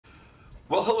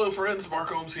Well, hello, friends. Mark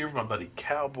Holmes here with my buddy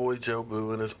Cowboy Joe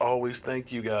Boo. And as always,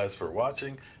 thank you guys for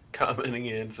watching, commenting,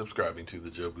 and subscribing to the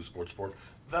Joe Boo Sports Report.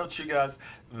 Without you guys,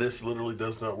 this literally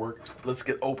does not work. Let's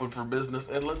get open for business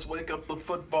and let's wake up the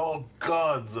football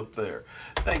gods up there.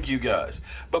 Thank you guys.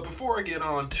 But before I get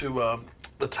on to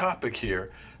the topic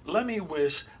here, let me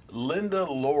wish Linda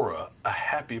Laura a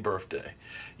happy birthday.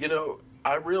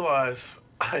 I realize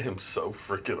I am so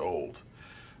freaking old.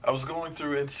 I was going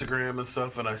through Instagram and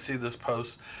stuff, and I see this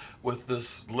post with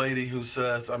this lady who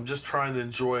says, I'm just trying to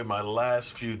enjoy my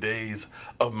last few days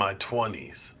of my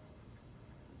 20s.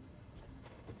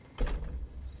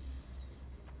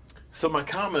 So my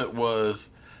comment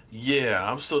was,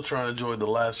 yeah, I'm still trying to enjoy the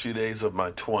last few days of my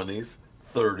 20s,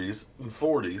 30s, and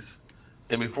 40s,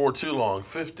 and before too long,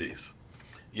 50s.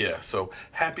 Yeah, so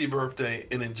happy birthday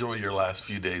and enjoy your last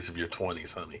few days of your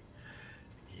 20s, honey.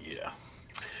 Yeah.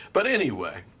 But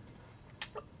anyway,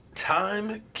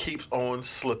 time keeps on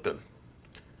slipping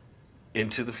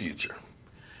into the future.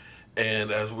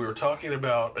 And as we were talking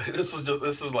about, this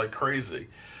is like crazy.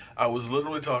 I was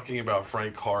literally talking about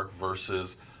Frank Clark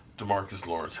versus DeMarcus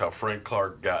Lawrence, how Frank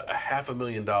Clark got a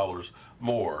 $500,000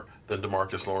 more than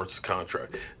DeMarcus Lawrence's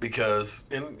contract. Because,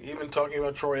 and even talking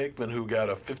about Troy Aikman, who got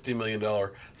a $50 million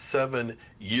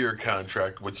 7-year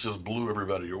contract, which just blew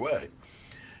everybody away.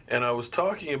 And I was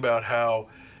talking about how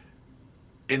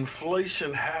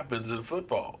inflation happens in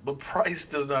football. The price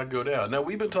does not go down. Now,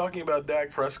 we've been talking about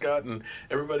Dak Prescott, and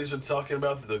everybody's been talking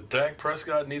about that Dak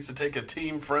Prescott needs to take a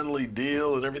team-friendly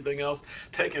deal and everything else,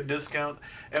 take a discount,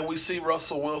 and we see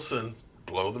Russell Wilson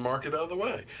blow the market out of the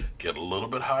way, get a little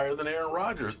bit higher than Aaron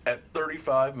Rodgers at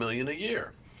 $35 million a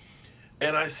year.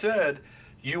 And I said,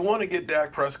 you want to get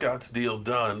Dak Prescott's deal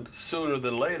done sooner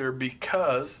than later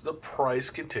because the price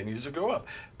continues to go up.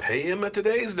 Pay him at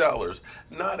today's dollars,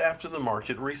 not after the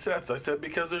market resets. I said,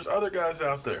 because there's other guys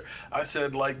out there. I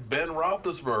said, like Ben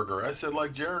Roethlisberger. I said,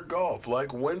 like Jared Goff, like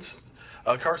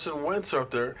Carson Wentz out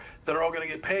there that are all going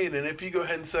to get paid. And if you go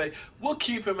ahead and say, we'll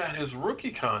keep him at his rookie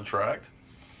contract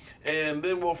and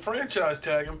then we'll franchise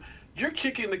tag him, you're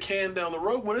kicking the can down the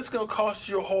road when it's going to cost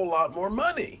you a whole lot more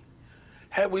money.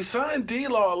 Had we signed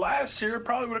D-Law last year, it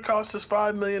probably would have cost us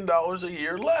 $5 million a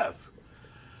year less.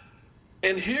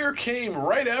 And here came,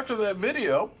 right after that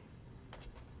video,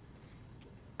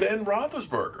 Ben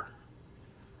Roethlisberger.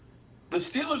 The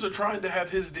Steelers are trying to have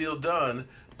his deal done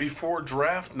before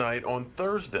draft night on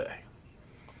Thursday.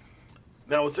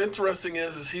 Now, what's interesting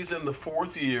is he's in the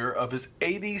 4th year of his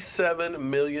 $87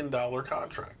 million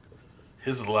contract,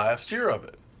 his last year of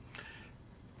it.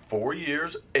 4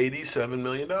 years, $87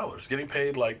 million, getting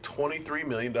paid like $23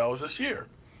 million this year.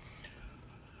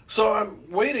 So I'm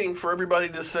waiting for everybody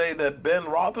to say that Ben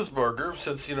Roethlisberger,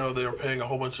 since, they were paying a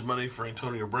whole bunch of money for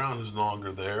Antonio Brown, who's no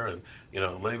longer there, and,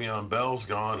 Le'Veon Bell's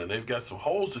gone, and they've got some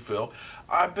holes to fill,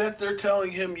 I bet they're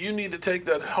telling him, you need to take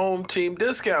that home team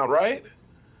discount, right?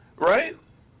 Right?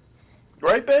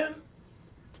 Right, Ben?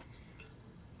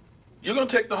 You're going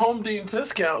to take the home team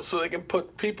discount so they can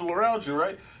put people around you,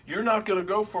 right? You're not going to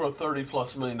go for a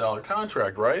 $30+ million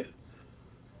contract, right?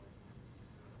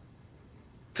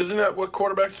 Because isn't that what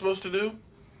quarterbacks are supposed to do?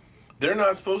 They're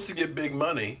not supposed to get big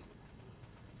money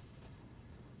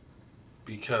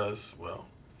because, well,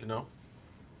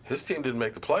 his team didn't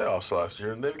make the playoffs last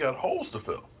year, and they've got holes to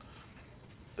fill.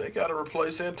 They got to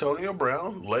replace Antonio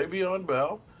Brown, Le'Veon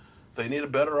Bell. They need a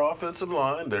better offensive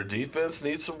line. Their defense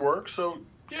needs some work, so,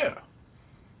 yeah.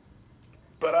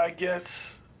 But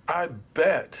I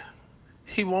bet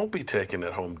he won't be taking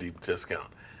that home deep discount.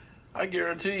 I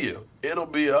guarantee you, it'll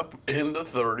be up in the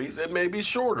 30s. It may be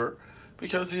shorter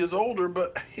because he is older,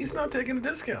 but he's not taking a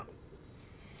discount.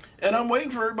 And I'm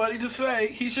waiting for everybody to say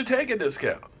he should take a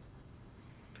discount.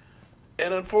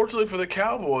 And unfortunately for the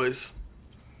Cowboys,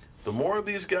 the more of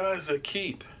these guys that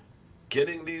keep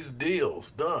getting these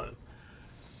deals done,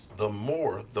 the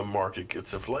more the market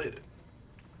gets inflated.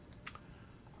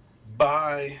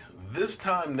 By this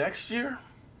time next year,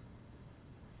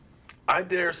 I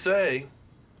dare say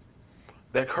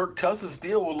that Kirk Cousins'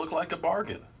 deal will look like a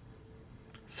bargain.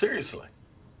 Seriously.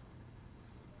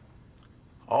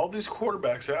 All these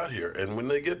quarterbacks out here, and when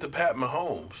they get to Pat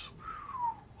Mahomes,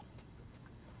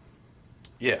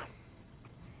 yeah.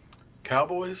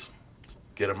 Cowboys,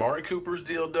 get Amari Cooper's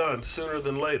deal done sooner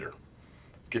than later.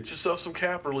 Get yourself some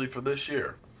cap relief for this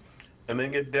year. And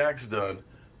then get Daks done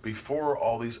before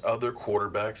all these other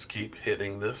quarterbacks keep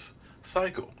hitting this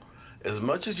cycle. As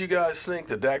much as you guys think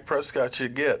that Dak Prescott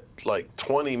should get like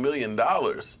 $20 million,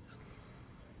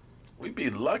 we'd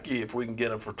be lucky if we can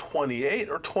get him for 28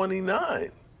 or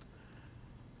 29.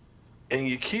 And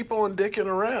you keep on dicking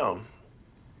around,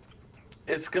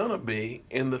 it's going to be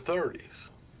in the 30s.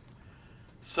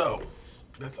 So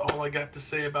that's all I got to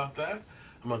say about that.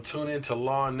 I'm going to tune into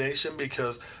Law Nation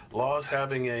because Law's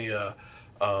having a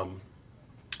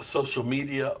social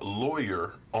media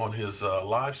lawyer on his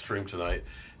live stream tonight,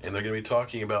 and they're going to be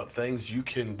talking about things you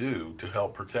can do to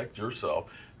help protect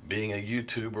yourself, being a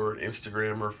YouTuber,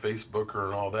 Instagrammer, Facebooker,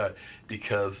 and all that,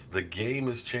 because the game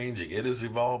is changing, it is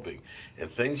evolving,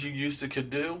 and things you used to could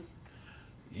do,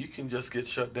 you can just get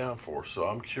shut down for. So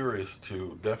I'm curious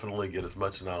to definitely get as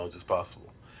much knowledge as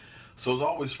possible. So as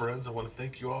always, friends, I want to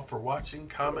thank you all for watching,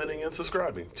 commenting, and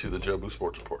subscribing to the Jobu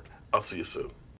Sports Report. I'll see you soon.